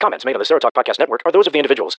Comments made on the Serotalk Podcast Network are those of the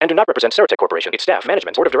individuals and do not represent Serotech Corporation, its staff,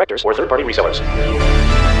 management, board of directors, or third-party resellers.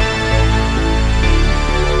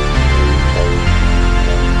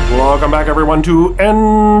 Welcome back, everyone, to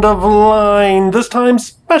End of Line, this time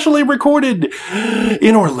specially recorded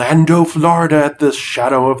in Orlando, Florida, at the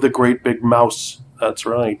shadow of the Great Big Mouse. That's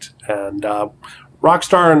right. And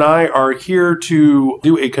Rockstar and I are here to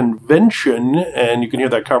do a convention, and you can hear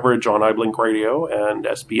that coverage on iBlink Radio and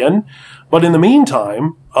SBN. But in the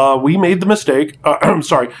meantime, we made the mistake,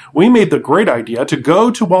 we made the great idea to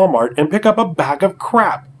go to Walmart and pick up a bag of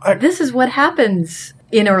crap. This is what happens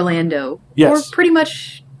in Orlando. Yes. Or pretty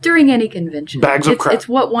much during any convention. Bags of crap. It's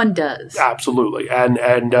what one does. Absolutely. And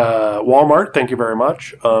Walmart, thank you very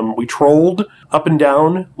much. We trolled up and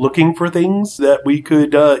down looking for things that we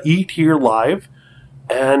could eat here live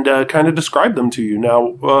and kind of describe them to you.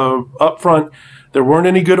 Now, up front, there weren't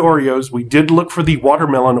any good Oreos. We did look for the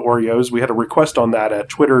watermelon Oreos. We had a request on that at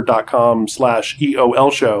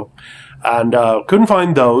twitter.com/EOL show. And couldn't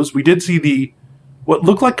find those. We did see what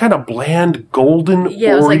looked like kind of bland golden Oreo.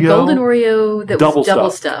 Yeah, it was like golden Oreo that was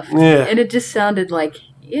double stuffed. Yeah. And it just sounded like,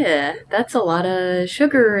 that's a lot of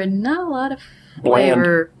sugar and not a lot of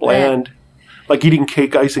flavor. Bland. Like eating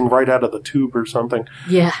cake icing right out of the tube or something.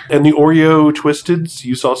 Yeah. And the Oreo Twisteds,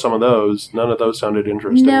 you saw some of those. None of those sounded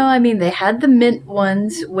interesting. No, I mean, they had the mint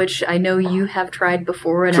ones, which I know you have tried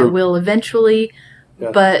before, and True. I will eventually.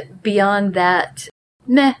 Yeah. But beyond that,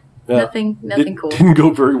 Yeah. nothing cool. Didn't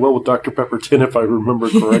go very well with Dr. Pepper tin, if I remember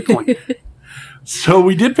correctly. So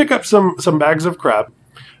we did pick up some bags of crap.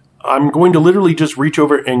 I'm going to literally just reach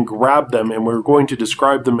over and grab them, and we're going to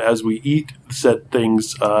describe them as we eat said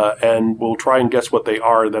things, and we'll try and guess what they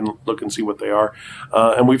are, then look and see what they are.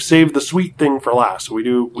 And we've saved the sweet thing for last. So we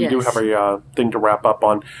do have a thing to wrap up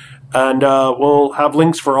on. And we'll have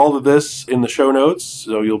links for all of this in the show notes,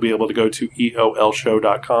 so you'll be able to go to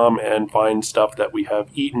eolshow.com and find stuff that we have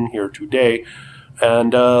eaten here today.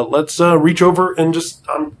 And let's reach over and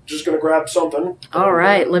I'm just going to grab something. All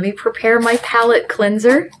right, let me prepare my palate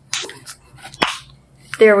cleanser.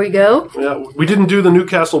 There we go. Yeah, we didn't do the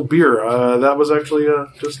Newcastle beer. That was actually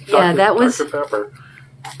just Dr. Pepper.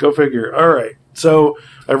 Go figure. All right, so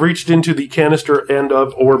I've reached into the canister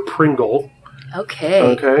or Pringle. Okay.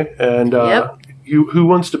 Okay, and who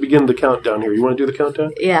wants to begin the countdown here? You want to do the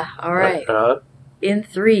countdown? Yeah, all right. In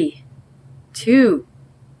 3, 2,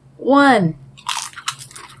 1.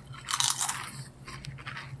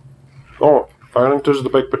 Oh, I think this is the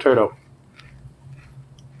baked potato.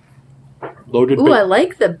 Loaded Ooh, I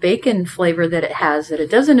like the bacon flavor that it has, that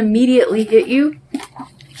it doesn't immediately hit you.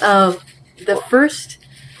 The first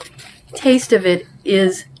taste of it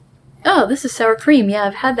is, this is sour cream. Yeah,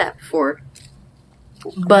 I've had that before.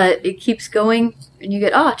 But it keeps going, and you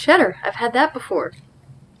get, cheddar. I've had that before.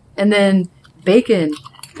 And then bacon,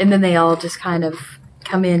 and then they all just kind of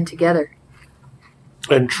come in together.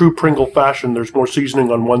 In true Pringle fashion, there's more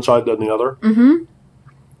seasoning on one side than the other. Mm-hmm.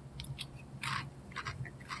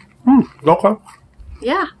 Okay.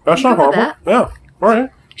 Yeah. That's not horrible. That. Yeah. All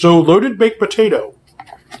right. So, loaded baked potato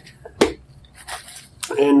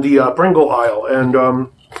in the Pringle aisle, and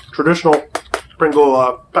traditional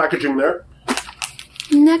Pringle packaging there.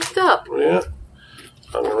 Next up. Yeah.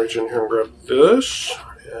 I'm going to reach in here and grab this,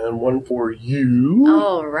 and one for you.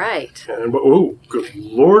 All right. And, oh, good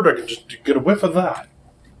Lord, I can just get a whiff of that.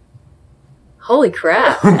 Holy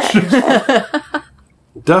crap.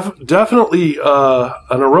 Definitely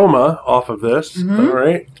an aroma off of this. Mm-hmm. All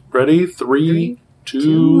right. Ready? 3,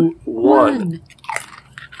 2, 1.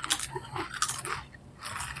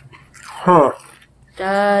 Huh.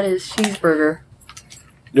 That is cheeseburger.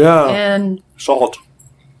 Yeah. And salt.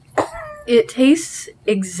 it tastes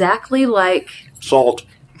exactly like... Salt.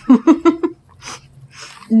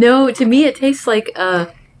 No, to me it tastes like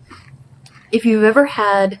if you've ever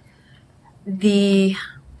had the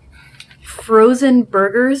frozen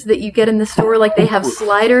burgers that you get in the store, like they have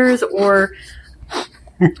sliders or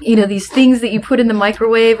these things that you put in the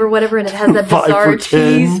microwave or whatever, and it has that bizarre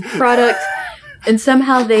cheese product, and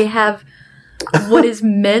somehow they have what is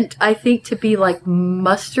meant, I think, to be like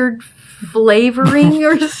mustard flavoring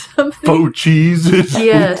or something. Faux cheese.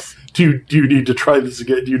 Yes. Do you need to try this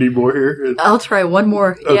again? Do you need more here? I'll try one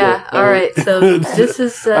more. Okay. Yeah. All right. So this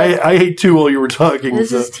is... I ate two while you were talking.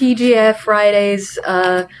 This is TGI Fridays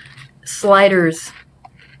sliders.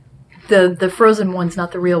 The frozen ones,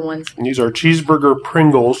 not the real ones. And these are cheeseburger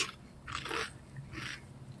Pringles.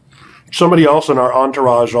 Somebody else in our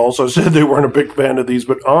entourage also said they weren't a big fan of these,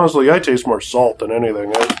 but honestly, I taste more salt than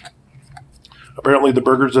anything. Apparently the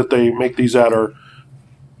burgers that they make these at are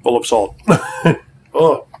full of salt.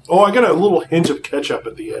 Oh, I got a little hint of ketchup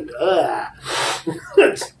at the end.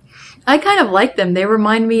 I kind of like them. They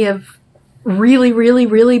remind me of really, really,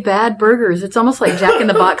 really bad burgers. It's almost like Jack in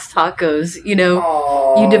the Box tacos. You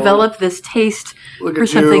know, you develop this taste for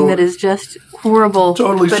something that is just horrible,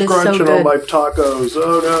 totally but it's so scrunching good. on my tacos.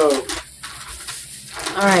 Oh no!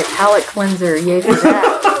 All right, palate cleanser. Yay for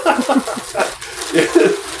that.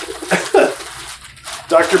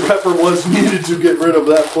 Dr. Pepper was needed to get rid of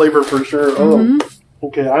that flavor for sure. Oh,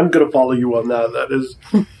 okay. I'm gonna follow you on that. That is,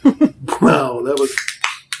 wow. That was.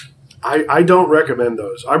 I don't recommend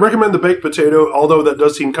those. I recommend the baked potato, although that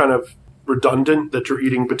does seem kind of redundant that you're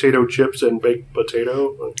eating potato chips and baked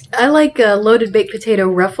potato. I like loaded baked potato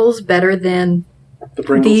Ruffles better than The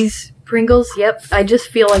Pringles. these Pringles. Yep, I just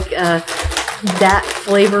feel like that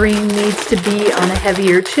flavoring needs to be on a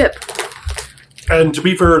heavier chip. And to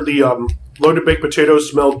be fair, the loaded baked potatoes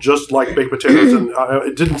smelled just like baked potatoes, and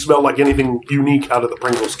it didn't smell like anything unique out of the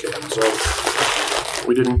Pringles can. So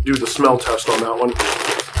we didn't do the smell test on that one.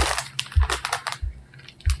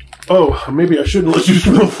 Oh, maybe I shouldn't let you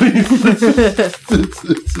smell these.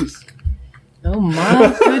 Oh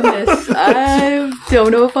my goodness. I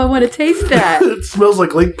don't know if I want to taste that. It smells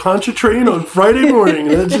like Lake Pontchartrain on Friday morning.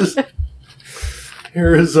 That just...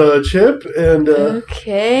 Here is a chip, and...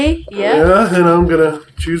 Okay, yeah. Yeah, and I'm going to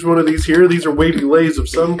choose one of these here. These are wavy lays of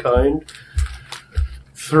some kind.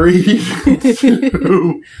 3,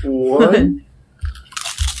 2, 1.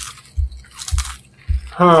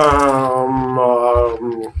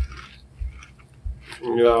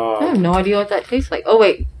 I have no idea what that tastes like. Oh,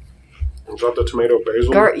 wait. Is that the tomato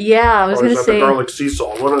basil? Yeah, I was going to say... the garlic sea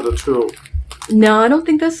salt? One of the two. No, I don't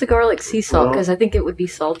think that's the garlic sea salt, No? because I think it would be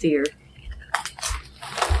saltier.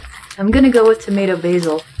 I'm going to go with tomato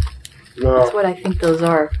basil. Yeah. That's what I think those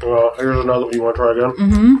are. Here's another one. You want to try again?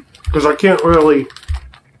 Mm-hmm. Because I can't really...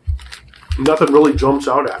 Nothing really jumps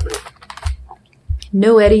out at me.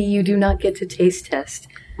 No, Eddie, you do not get to taste test.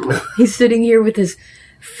 He's sitting here with his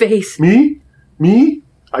face. Me?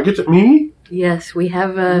 I get to... Me? Yes, we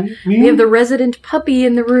have Me? we have the resident puppy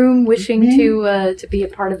in the room wishing to be a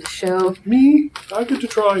part of the show. Me? I get to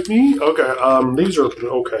try. Me? Okay, these are...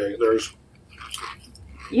 Okay, there's...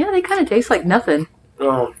 Yeah, they kind of taste like nothing.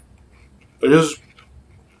 Oh. It is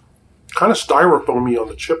kind of styrofoamy on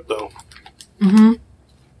the chip, though. Mm-hmm.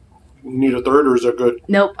 You need a third, or is that good?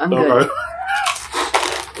 Nope, I'm Okay. good.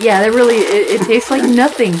 Yeah, that really... It tastes like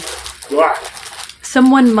nothing. Ah.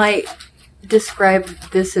 Someone might describe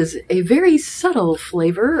this as a very subtle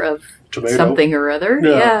flavor of Tomato. something or other.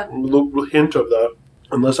 Yeah. A little hint of that.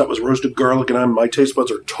 Unless that was roasted garlic, and my taste buds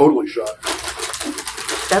are totally shot.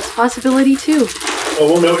 That's a possibility, too.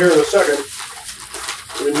 Well, we'll know here in a second.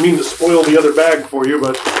 I didn't mean to spoil the other bag for you,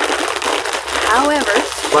 but... However...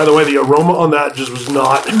 By the way, the aroma on that just was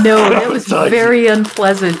not... No, that was very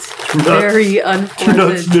unpleasant. Very Do not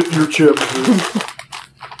unpleasant. snip your chips.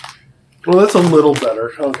 Well, that's a little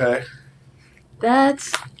better. Okay.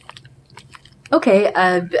 That's... Okay,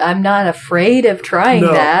 I'm not afraid of trying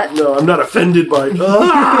that. No, I'm not offended by...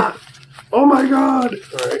 Ah! Oh my god!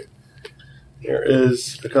 Alright. Here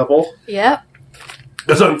is a couple. Yep.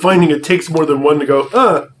 Because I'm finding it takes more than one to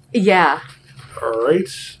go, Yeah.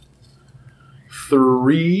 Alright.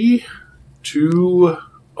 3, 2,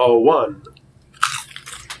 1.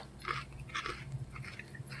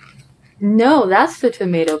 No, that's the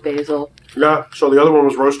tomato basil. Yeah, so the other one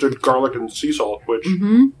was roasted garlic and sea salt, which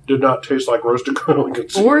did not taste like roasted garlic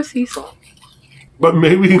and sea salt. Or sea salt. But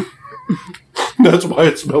maybe that's why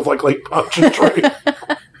it smelled like Lake Pontchartrain.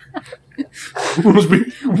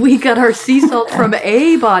 We got our sea salt from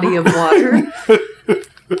a body of water.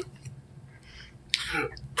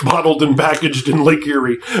 Bottled and packaged in Lake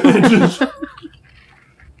Erie.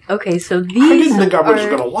 Okay, so these I didn't think I was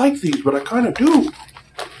going to like these, but I kind of do.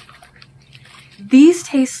 These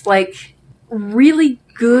taste like really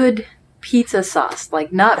good pizza sauce.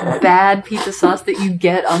 Like, not bad pizza sauce that you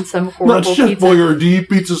get on some horrible Not Chef pizza. Boyardee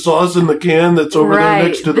pizza sauce in the can that's over there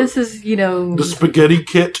next to This is, the spaghetti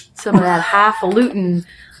kit. some of that highfalutin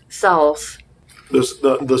sauce.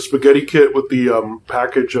 The spaghetti kit with the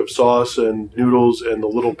package of sauce and noodles and the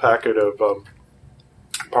little packet of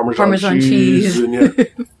Parmesan cheese. And, yeah.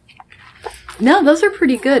 No, those are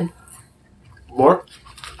pretty good. More?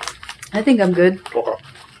 I think I'm good. Okay,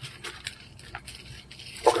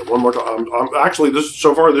 one more time. Actually,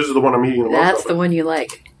 so far, this is the one I'm eating the most of. That's the one you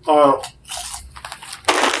like.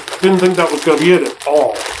 Didn't think that was going to be it at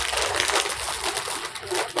all.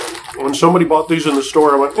 When somebody bought these in the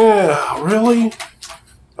store, I went, really?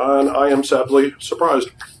 And I am sadly surprised.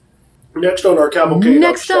 Next on our cavalcade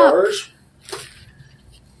of stars.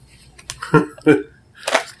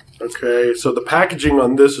 Okay, so the packaging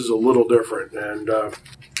on this is a little different, and I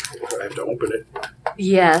have to open it.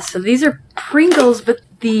 Yeah, so these are Pringles, but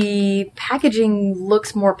the packaging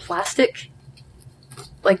looks more plastic.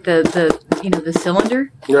 Like the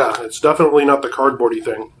cylinder. Yeah, it's definitely not the cardboardy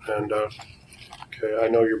thing. And, okay, I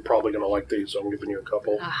know you're probably going to like these, so I'm giving you a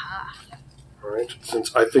couple. Aha. All right,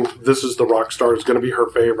 since I think this is the Rockstar, it's going to be her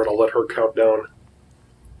favorite, I'll let her count down.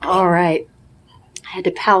 All right. I had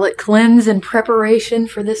to palate cleanse in preparation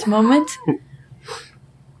for this moment.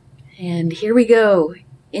 And here we go.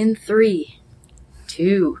 In 3,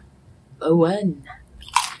 2, 1.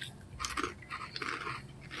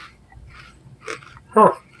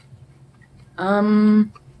 Huh.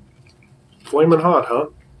 Flamin' hot, huh?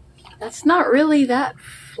 That's not really that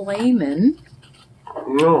flamin'.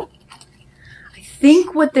 No. I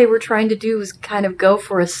think what they were trying to do was kind of go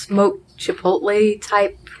for a smoked chipotle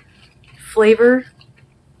type flavor.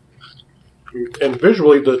 And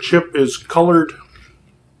visually, the chip is colored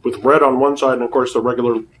with red on one side and, of course, the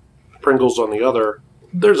regular Pringles on the other.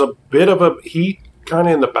 There's a bit of a heat kind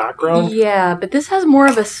of in the background. Yeah, but this has more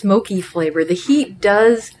of a smoky flavor. The heat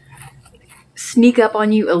does sneak up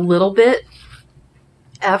on you a little bit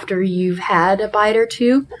after you've had a bite or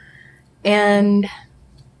two. And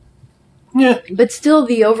Yeah. but still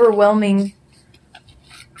the overwhelming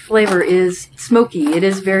flavor is smoky. It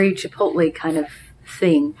is very chipotle kind of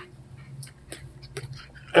thing.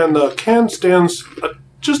 And the can stands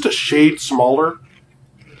just a shade smaller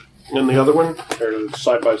than the other one. They're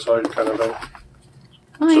side by side kind of thing.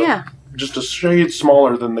 Oh, So, yeah. Just a shade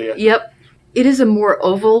smaller than the... Yep. It is a more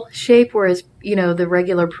oval shape, whereas, the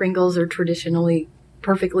regular Pringles are traditionally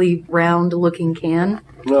perfectly round-looking can.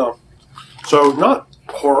 No. So, not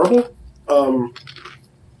horrible.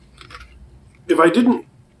 If I didn't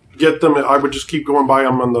get them, I would just keep going by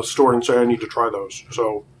them in the store and say I need to try those.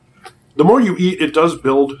 So, the more you eat, it does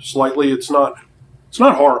build slightly. It's not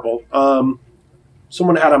horrible.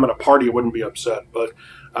 Someone had them at a party, I wouldn't be upset, but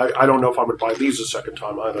I don't know if I would buy these a second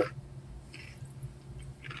time either.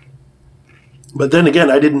 But then again,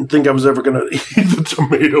 I didn't think I was ever going to eat the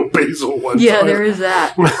tomato basil one. Yeah, there is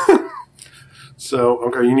that. So,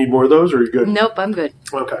 okay, you need more of those, or are you good? Nope, I'm good.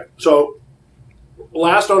 Okay, so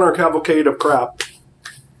last on our cavalcade of crap,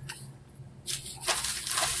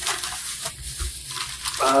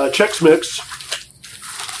 Chex Mix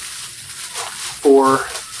for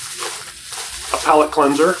a palate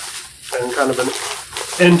cleanser and kind of an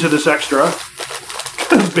end to this extra.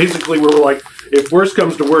 Basically, we were like, if worse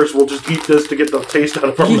comes to worse, we'll just eat this to get the taste out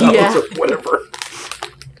of our mouths or whatever.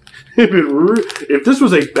 If this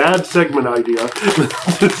was a bad segment idea,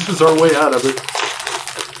 this is our way out of it.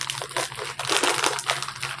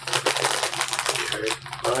 Okay,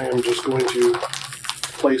 I am just going to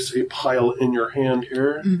place a pile in your hand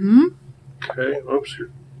here. Mm-hmm. Okay, oops,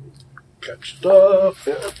 here. Catch stuff.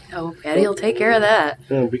 Yeah. Oh, Patty will take care of that.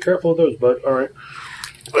 Yeah, be careful of those, bud. All right.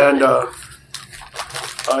 And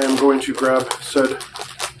I am going to grab said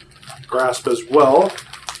grasp as well.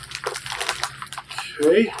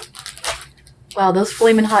 Okay. Wow, those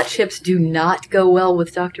Flamin' Hot chips do not go well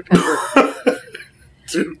with Dr. Pepper.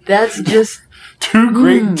 That's just... Two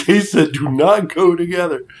great tastes that do not go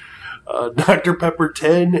together. Dr. Pepper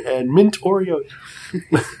 10 and Mint Oreo.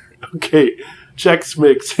 Okay, Chex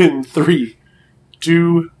Mix in 3,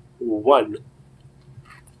 2, 1.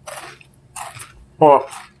 Oh.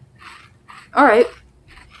 All right.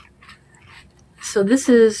 So this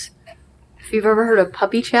is, if you've ever heard of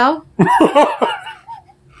puppy chow,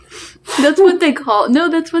 that's what they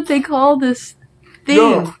call this thing.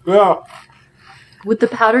 Yeah, yeah. With the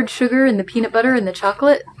powdered sugar and the peanut butter and the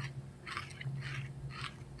chocolate.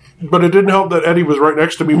 But it didn't help that Eddie was right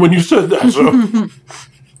next to me when you said that, so...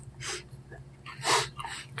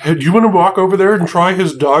 Hey, do you want to walk over there and try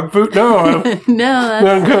his dog food? No, I don't. No,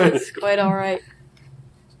 that's quite all right.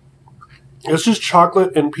 It's just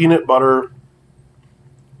chocolate and peanut butter.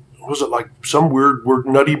 Was it like some weird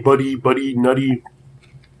nutty nutty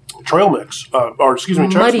trail mix? Or excuse me,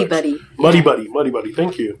 Chex Muddy Mix. Buddy. Muddy Buddy.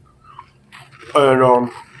 Thank you.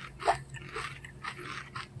 And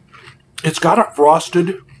it's got a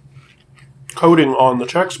frosted coating on the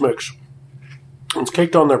Chex Mix. It's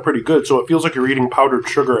caked on there pretty good, so it feels like you're eating powdered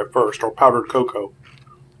sugar at first, or powdered cocoa.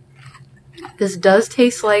 This does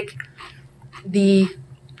taste like the,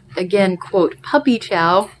 again, quote, puppy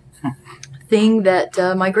chow thing that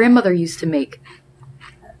my grandmother used to make.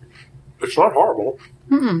 It's not horrible.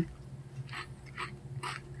 Mm-mm.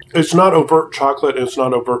 It's not overt chocolate, it's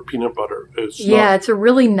not overt peanut butter. It's a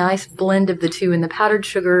really nice blend of the two, and the powdered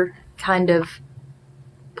sugar kind of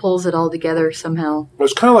pulls it all together somehow.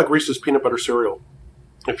 It's kind of like Reese's peanut butter cereal.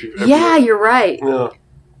 You're right. Yeah.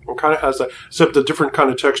 It kind of has that, except a different kind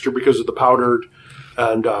of texture because of the powdered,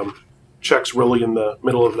 and Chex really in the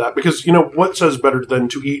middle of that. Because, what says better than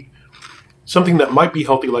to eat something that might be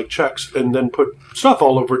healthy like Chex and then put stuff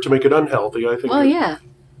all over it to make it unhealthy, I think. Well, yeah.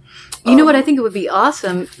 You know what? I think it would be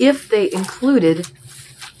awesome if they included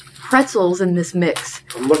pretzels in this mix.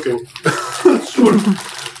 I'm looking.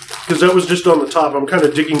 Because that was just on the top. I'm kind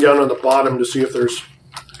of digging down on the bottom to see if there's...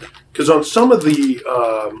 Because on some of the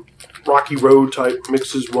Rocky Road type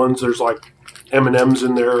mixes ones, there's like M&Ms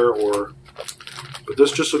in there, but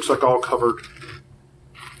this just looks like all covered.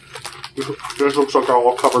 This looks like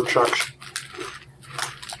all covered Chex.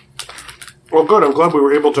 Well, good. I'm glad we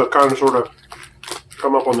were able to kind of sort of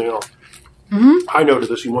come up on the high note of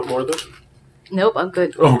this. You want more of this? Nope, I'm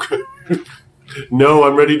good. Okay. No,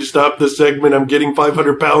 I'm ready to stop this segment. I'm getting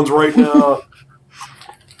 500 pounds right now.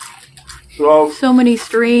 So many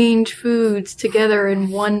strange foods together in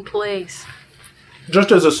one place.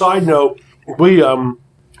 Just as a side note, we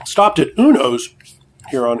stopped at Uno's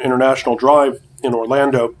here on International Drive in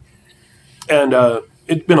Orlando, and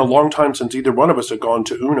it'd been a long time since either one of us had gone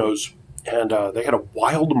to Uno's, and they had a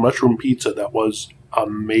wild mushroom pizza that was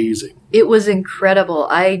amazing. It was incredible.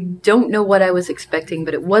 I don't know what I was expecting,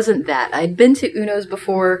 but it wasn't that. I'd been to Uno's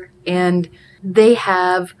before, and they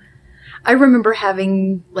have... I remember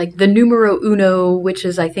having, like, the numero uno, which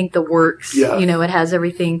is, I think, the works. Yeah. It has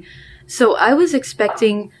everything. So I was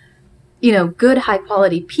expecting, good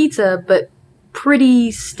high-quality pizza, but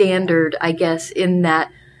pretty standard, I guess, in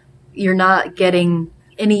that you're not getting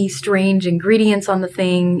any strange ingredients on the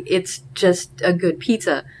thing. It's just a good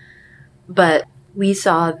pizza. But we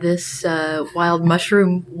saw this wild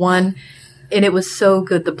mushroom one, and it was so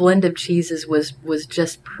good. The blend of cheeses was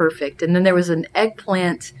just perfect. And then there was an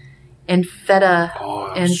eggplant and feta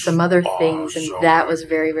and some other things, and that was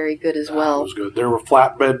very, very good as well. That was good. There were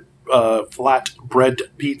flatbread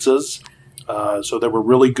pizzas, so they were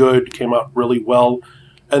really good, came out really well.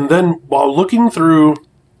 And then while looking through,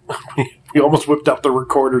 we almost whipped out the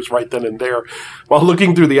recorders right then and there. While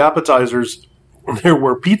looking through the appetizers, there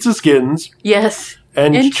were pizza skins. Yes.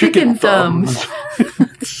 And chicken thumbs.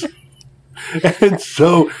 And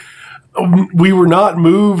so we were not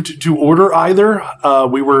moved to order either.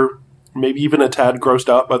 We were maybe even a tad grossed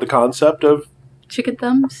out by the concept of chicken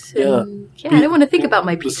thumbs. I don't want to think about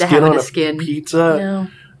my pizza having a skin. Pizza. No.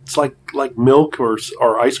 It's like milk or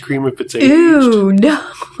ice cream if it's aged. Ew, no.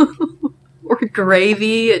 Or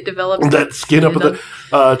gravy. It develops that skin up with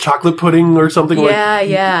the chocolate pudding or something like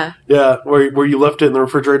that. Yeah, where you left it in the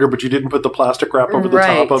refrigerator, but you didn't put the plastic wrap over the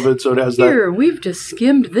top of it, so it has Here, we've just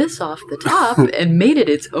skimmed this off the top and made it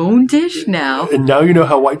its own dish now. And now you know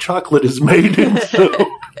how white chocolate is made, and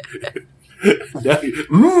so...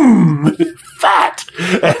 fat!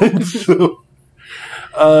 And so...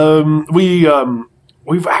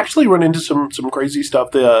 We've actually run into some crazy stuff.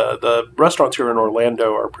 The restaurants here in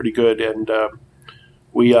Orlando are pretty good, and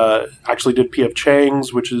we actually did P.F.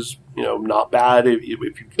 Chang's, which is not bad. If you've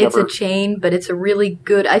it's a chain, but it's a really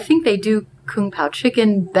good. I think they do Kung Pao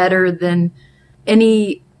chicken better than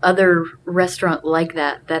any other restaurant like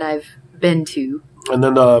that I've been to. And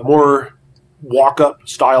then the more walk-up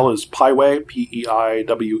style is Peiwei,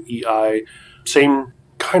 P-E-I-W-E-I. Same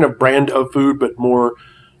kind of brand of food, but more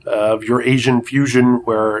of your Asian fusion,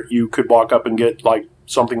 where you could walk up and get like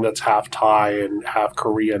something that's half Thai and half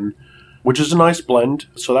Korean, which is a nice blend.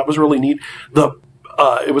 So that was really neat.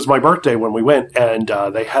 It was my birthday when we went, and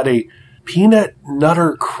they had a peanut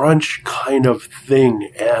nutter crunch kind of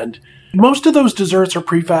thing. And most of those desserts are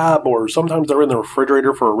prefab, or sometimes they're in the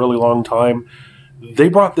refrigerator for a really long time. They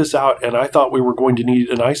brought this out, and I thought we were going to need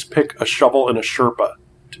a nice pick, a shovel, and a Sherpa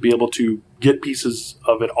to be able to get pieces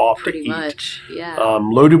of it off Pretty to eat. much, yeah.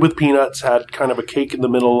 Loaded with peanuts, had kind of a cake in the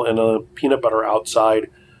middle and a peanut butter outside.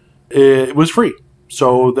 It was free.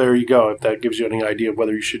 So there you go, if that gives you any idea of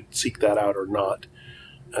whether you should seek that out or not.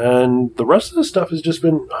 And the rest of the stuff has just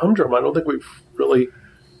been humdrum. I don't think we've really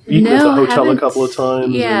eaten at the hotel a couple of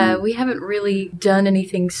times. Yeah, we haven't really done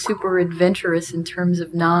anything super adventurous in terms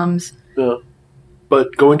of noms. Yeah.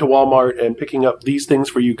 But going to Walmart and picking up these things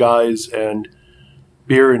for you guys, and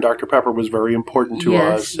beer and Dr. Pepper was very important to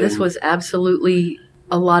us. Yes, this was absolutely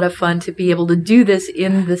a lot of fun to be able to do this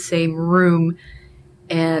in the same room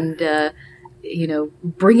and,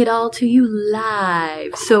 bring it all to you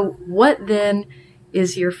live. So what then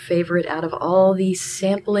is your favorite out of all the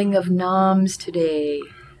sampling of noms today?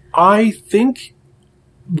 I think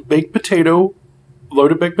baked potato,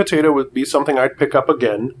 loaded baked potato would be something I'd pick up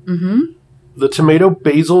again. Mm-hmm. The tomato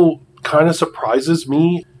basil kind of surprises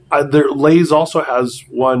me. Lay's also has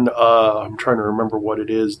one, I'm trying to remember what it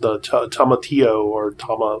is, the tomatillo or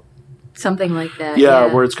Something like that.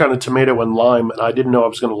 Yeah, where it's kind of tomato and lime, and I didn't know I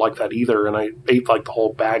was going to like that either, and I ate like the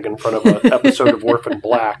whole bag in front of an episode of Orphan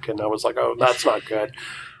Black, and I was like, oh, that's not good.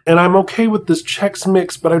 And I'm okay with this Chex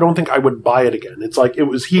Mix, but I don't think I would buy it again. It's like, it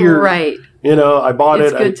was here. Right. You know, I bought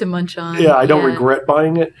it's it. It's good to munch on. Yeah, I don't regret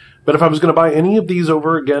buying it. But if I was going to buy any of these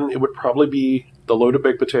over again, it would probably be the loaded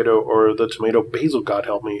baked potato or the tomato basil, God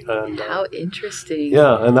help me. And how interesting.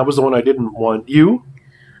 Yeah, and that was the one I didn't want. You?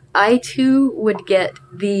 I, too, would get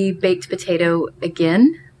the baked potato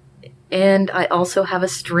again. And I also have a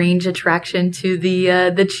strange attraction to the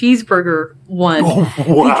cheeseburger one. Oh,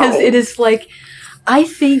 wow. Because it is like... I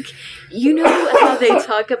think, you know how they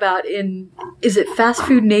talk about is it Fast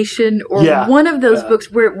Food Nation or one of those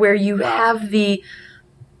books where you have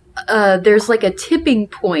there's like a tipping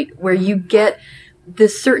point where you get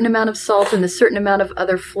this certain amount of salt and a certain amount of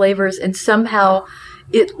other flavors, and somehow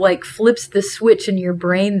it like flips the switch in your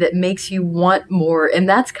brain that makes you want more. And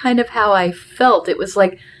that's kind of how I felt. It was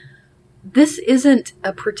like, this isn't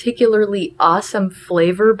a particularly awesome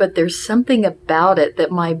flavor, but there's something about it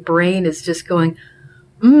that my brain is just going,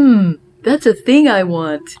 that's a thing I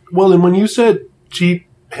want. Well, and when you said cheap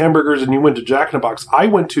hamburgers and you went to Jack in the Box, I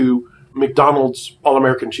went to McDonald's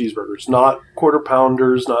All-American cheeseburgers, not Quarter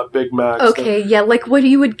Pounders, not Big Macs. Okay, yeah, like what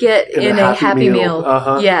you would get in a Happy Meal.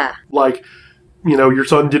 Uh-huh. Yeah. Like, you know, your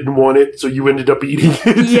son didn't want it, so you ended up eating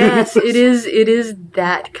it. Yes, it is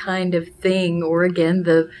that kind of thing. Or again,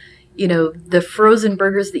 the frozen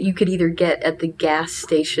burgers that you could either get at the gas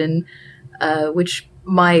station, which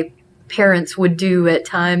my parents would do at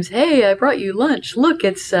times. Hey, I brought you lunch. Look,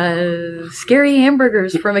 it's scary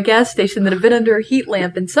hamburgers from a gas station that have been under a heat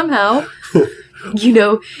lamp, and somehow,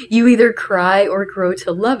 you either cry or grow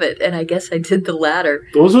to love it. And I guess I did the latter.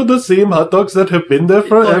 Those are the same hot dogs that have been there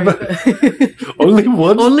forever.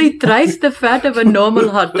 Only thrice the fat of a normal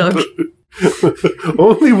hot dog.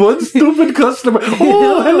 Only one stupid customer.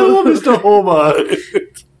 Oh, hello, Mr. Homer.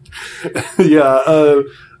 Yeah,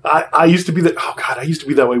 I used to be that. Oh God, I used to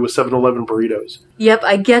be that way with 7-Eleven burritos. Yep,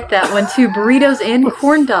 I get that one too. Burritos and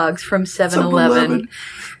corn dogs from 7-Eleven.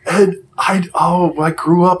 And I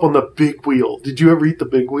grew up on the Big Wheel. Did you ever eat the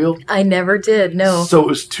Big Wheel? I never did. No. So it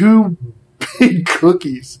was 2 big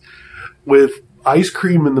cookies with ice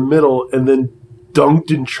cream in the middle, and then dunked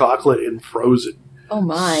in chocolate and frozen. Oh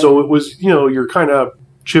my! So it was, your kind of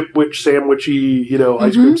chipwich sandwichy,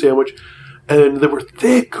 ice cream sandwich. And they were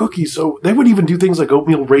thick cookies, so they would even do things like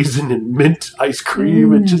oatmeal raisin and mint ice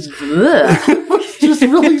cream, and just it was just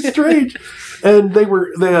really strange. And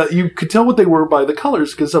you could tell what they were by the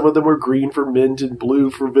colors, because some of them were green for mint and blue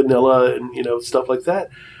for vanilla, and stuff like that.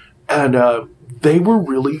 And they were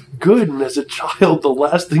really good. And as a child, the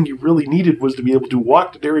last thing you really needed was to be able to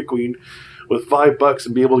walk to Dairy Queen with $5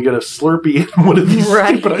 and be able to get a Slurpee and one of these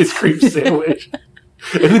stupid ice cream sandwich.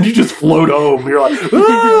 And then you just float home. You're like,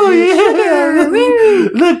 oh, yeah,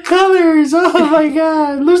 the colors. Oh, my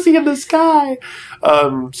God. Lucy in the Sky.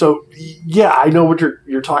 So, yeah, I know what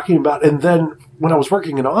you're talking about. And then when I was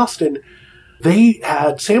working in Austin, they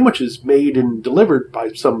had sandwiches made and delivered by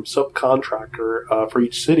some subcontractor for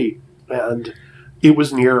each city. And it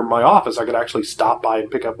was near my office. I could actually stop by and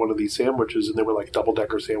pick up one of these sandwiches. And they were like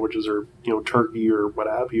double-decker sandwiches or, turkey or what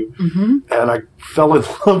have you. Mm-hmm. And I fell in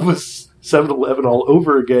love with 7-Eleven all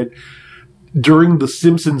over again during the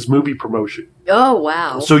Simpsons movie promotion. Oh,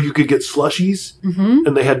 wow. So you could get slushies,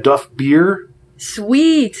 and they had Duff beer.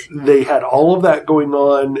 Sweet. They had all of that going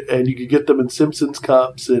on, and you could get them in Simpsons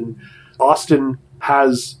cups. And Austin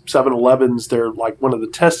has 7-Elevens. They're like one of the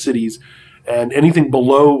test cities, and anything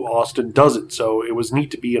below Austin doesn't. So it was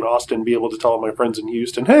neat to be in Austin and be able to tell my friends in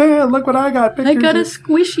Houston, hey, look what I got. Pictures. I got a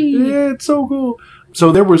squishy. Yeah, it's so cool.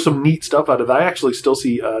 So there was some neat stuff out of it. I actually still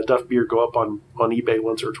see Duff beer go up on eBay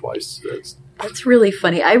once or twice. That's really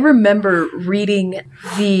funny. I remember reading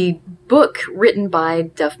the book written by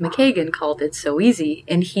Duff McKagan called It's So Easy.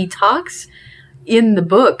 And he talks in the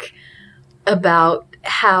book about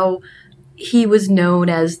how he was known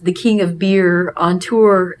as the king of beer on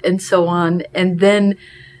tour and so on. And then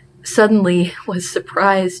suddenly was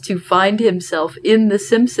surprised to find himself in The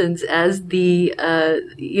Simpsons as the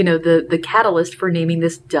catalyst for naming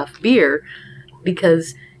this Duff beer,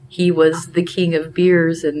 because he was the king of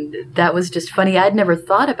beers, and that was just funny. I'd never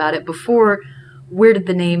thought about it before. Where did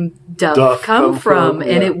the name Duff come from?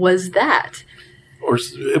 And it was that.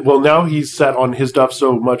 Well, now he's set on his Duff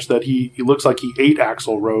so much that he looks like he ate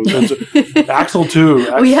Axl Rose. And so, Axl too.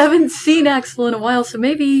 We haven't seen Axl in a while, so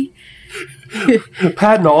maybe...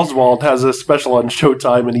 Patton Oswalt has a special on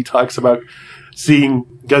Showtime, and he talks about seeing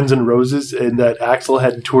Guns N' Roses and that Axl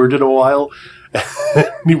hadn't toured in a while. And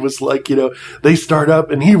he was like, they start up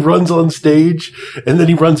and he runs on stage and then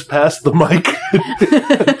he runs past the mic and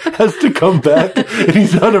has to come back and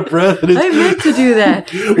he's out of breath. And I meant to do that.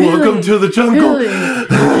 Welcome to the jungle.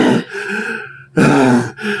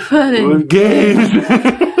 Fun games.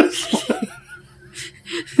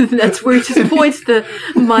 That's where he just points the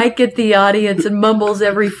mic at the audience and mumbles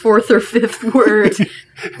every fourth or fifth word.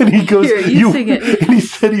 And he goes, Here, you sing it. And he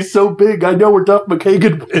said he's so big, I know where Duff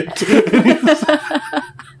McKagan went.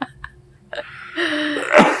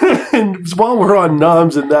 And while we're on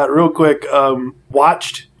Noms and that, real quick,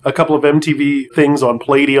 watched a couple of MTV things on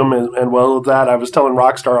Palladium, and well, that I was telling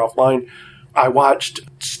Rockstar offline, I watched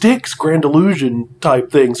Styx Grand Illusion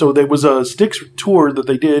type thing. So there was a Styx tour that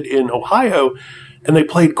they did in Ohio, and they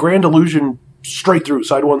played Grand Illusion straight through,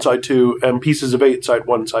 side 1, side 2, and Pieces of 8, side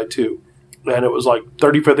 1, side 2. And it was like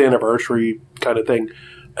 35th anniversary kind of thing.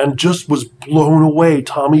 And just was blown away.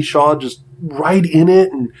 Tommy Shaw just right in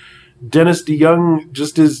it, and Dennis DeYoung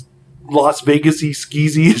just as Las Vegas-y,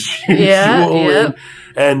 skeezy as usual.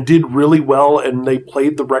 And did really well, and they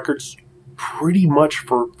played the records pretty much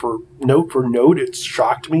for note for note. It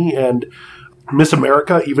shocked me, and Miss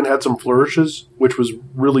America even had some flourishes, which was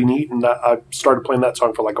really neat, and I started playing that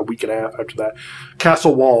song for like a week and a half after that.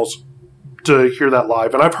 Castle Walls, to hear that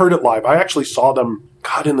live, and I've heard it live. I actually saw them,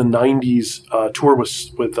 in the 90s, tour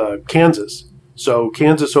with Kansas. So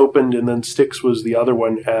Kansas opened, and then Styx was the other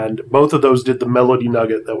one, and both of those did the Melody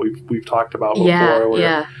Nugget that we've talked about before.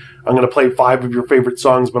 Yeah. I'm going to play 5 of your favorite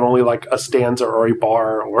songs, but only like a stanza or a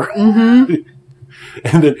bar, or Mm-hmm.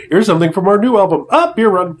 and then here's something from our new album, Beer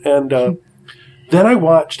Run, and then I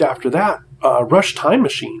watched after that Rush Time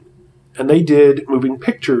Machine, and they did Moving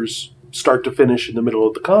Pictures start to finish in the middle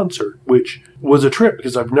of the concert, which was a trip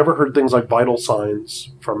because I've never heard things like Vital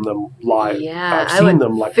Signs from them live. Yeah, I've seen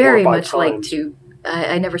them like very 4 or 5 much like times. to.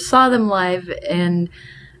 I never saw them live, and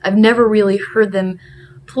I've never really heard them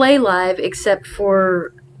play live except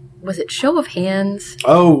for, was it Show of Hands?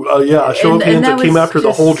 Yeah, Show of Hands that came after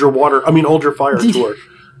the Hold Your Fire tour.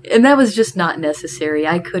 And that was just not necessary.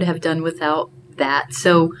 I could have done without that.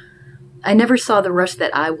 So I never saw the Rush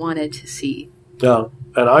that I wanted to see. Yeah,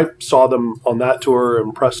 and I saw them on that tour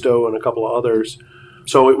and Presto and a couple of others.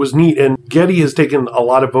 So it was neat. And Geddy has taken a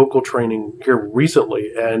lot of vocal training here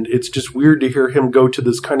recently, and it's just weird to hear him go to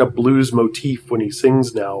this kind of blues motif when he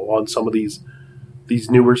sings now on some of these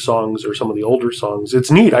newer songs or some of the older songs. It's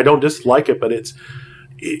neat. I don't dislike it, but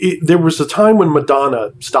there was a time when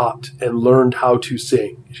Madonna stopped and learned how to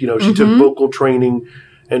sing. She took vocal training,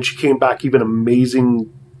 and she came back even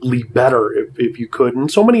amazingly better if you could. And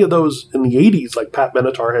so many of those in the 80s, like Pat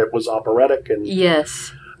Benatar was operatic. And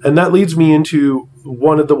yes. And that leads me into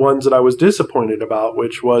one of the ones that I was disappointed about,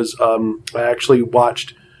 which was I actually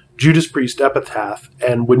watched Judas Priest Epitaph.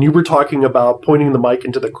 And when you were talking about pointing the mic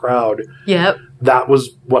into the crowd, yep, that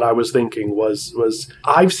was what I was thinking was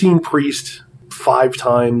I've seen Priest 5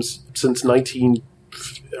 times since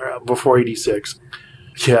before 86.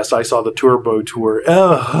 Yes, I saw the Turbo Tour.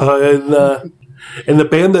 And the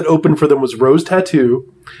band that opened for them was Rose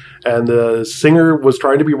Tattoo. And the singer was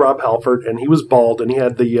trying to be Rob Halford, and he was bald, and he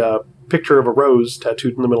had the picture of a rose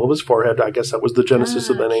tattooed in the middle of his forehead. I guess that was the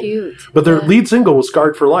genesis of the name. Cute. But their lead single was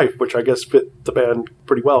Scarred for Life, which I guess fit the band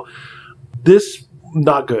pretty well. This,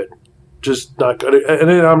 not good. Just not good.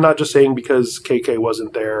 And I'm not just saying because KK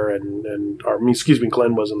wasn't there,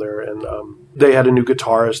 Glenn wasn't there, and they had a new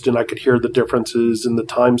guitarist, and I could hear the differences, and the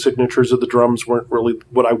time signatures of the drums weren't really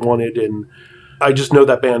what I wanted, and I just know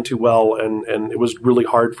that band too well, and it was really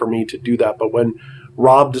hard for me to do that. But when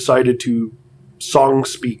Rob decided to song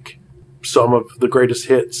speak some of the greatest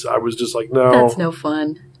hits, I was just like, no. That's no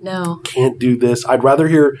fun. No. Can't do this. I'd rather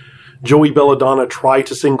hear Joey Belladonna try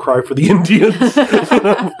to sing Cry for the Indians.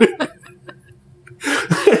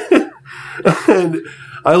 And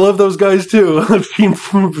I love those guys too. I've seen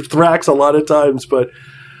Thrax a lot of times, but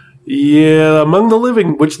yeah, Among the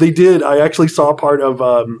Living, which they did. I actually saw part of,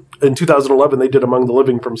 in 2011, they did Among the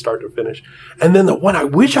Living from start to finish. And then the one I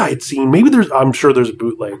wish I had seen, I'm sure there's a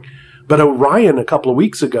bootleg, but Orion a couple of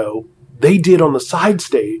weeks ago, they did on the side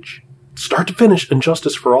stage, start to finish,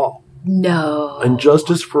 Injustice for All. No.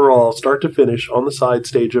 Injustice for All, start to finish on the side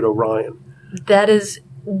stage at Orion. That is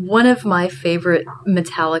one of my favorite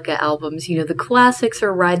Metallica albums. The classics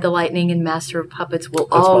are Ride the Lightning and Master of Puppets. Will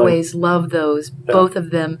always love those, both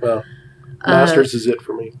of them. Well, Masters is it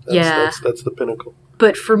for me. That's the pinnacle.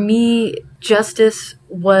 But for me, Justice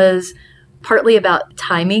was partly about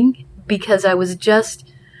timing, because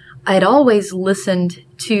I'd always listened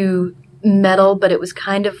to metal, but it was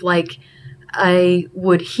kind of like I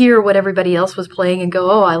would hear what everybody else was playing and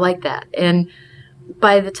go, oh, I like that. And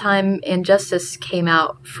by the time Injustice came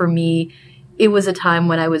out for me, it was a time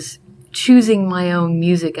when I was choosing my own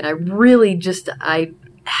music, and I really I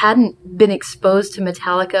hadn't been exposed to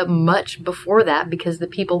Metallica much before that because the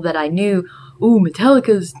people that I knew,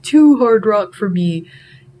 Metallica's too hard rock for me.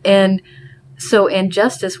 And so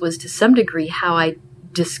Injustice was to some degree how I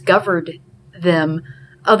discovered them,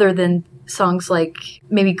 other than songs like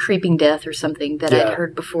maybe Creeping Death or something that I'd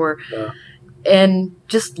heard before. Yeah. And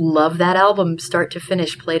just love that album start to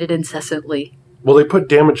finish, played it incessantly. Well, they put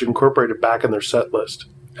Damage Incorporated back in their set list,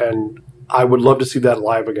 and I would love to see that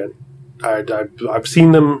live again. I've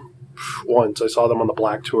seen them once. I saw them on the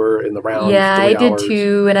Black Tour in the round. Yeah, 3 I did hours.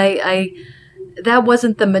 too, and I that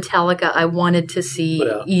wasn't the Metallica I wanted to see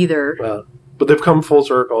either. Yeah. But they've come full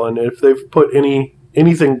circle, and if they've put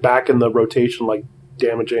anything back in the rotation like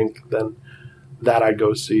Damage Inc., then that I'd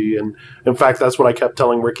go see. And in fact, that's what I kept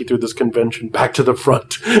telling Ricky through this convention, back to the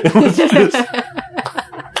front.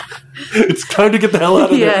 It's time to get the hell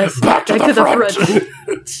out of there. Back to the front.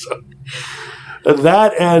 So,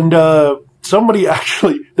 that and somebody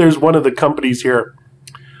actually, there's one of the companies here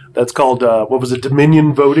that's called, what was it,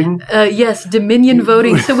 Dominion Voting? Yes, Dominion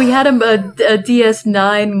Voting. So we had a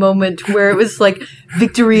DS9 moment where it was like,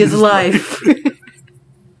 victory is life.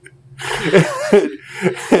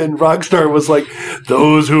 And Rockstar was like,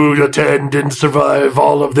 those who attend and survive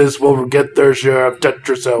all of this will get their share of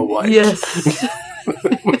Tetracell White. Yes.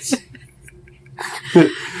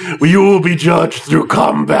 You will be judged through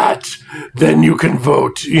combat, then you can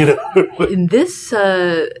vote. In this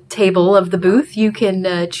table of the booth, you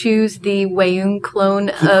can choose the Wayung clone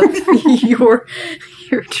of your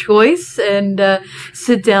choice and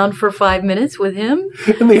sit down for 5 minutes with him.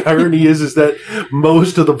 And the irony is that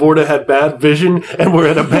most of the Vorta had bad vision, and we're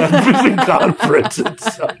at a bad vision conference.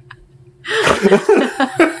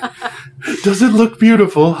 Does it look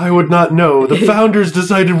beautiful? I would not know. The founders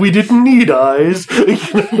decided we didn't need eyes.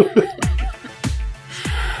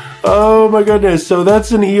 Oh my goodness. So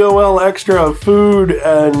that's an EOL Extra of food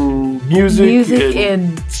and music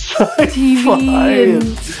and TV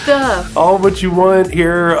and stuff. All what you want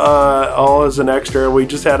here, all as an extra. We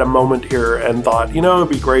just had a moment here and thought, it'd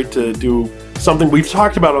be great to do something we've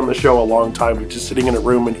talked about on the show a long time, just sitting in a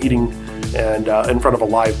room and eating and in front of a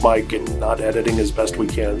live mic and not editing as best we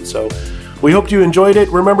can. So we hope you enjoyed it.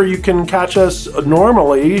 Remember, you can catch us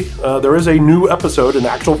normally. There is a new episode, an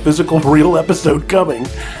actual physical real episode coming.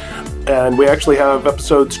 And we actually have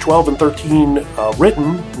episodes 12 and 13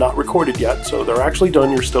 written, not recorded yet. So they're actually done.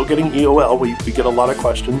 You're still getting EOL. We get a lot of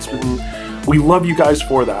questions. And we love you guys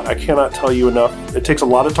for that. I cannot tell you enough. It takes a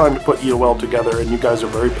lot of time to put EOL together, and you guys are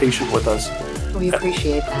very patient with us. We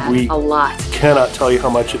appreciate that a lot. Cannot tell you how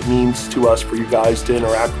much it means to us for you guys to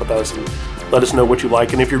interact with us and let us know what you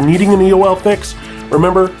like. And if you're needing an EOL fix,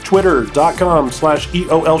 remember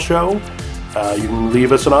twitter.com/EOL show. You can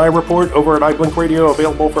leave us an iReport over at iBlink Radio,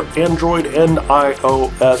 available for Android and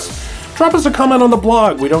iOS. Drop us a comment on the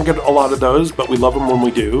blog. We don't get a lot of those, but we love them when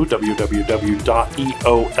we do.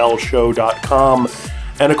 www.eolshow.com.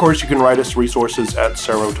 And of course, you can write us resources at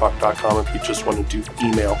serotalk.com if you just want to do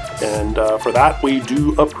email. And for that, we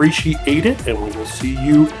do appreciate it. And we will see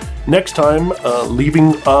you next time,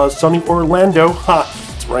 leaving sunny Orlando.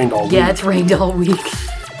 It's rained all week. Yeah, it's rained all week.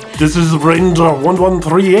 This is Ranger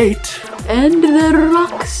 1138. And the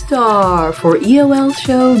Rockstar for EOL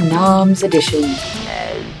Show Noms Edition.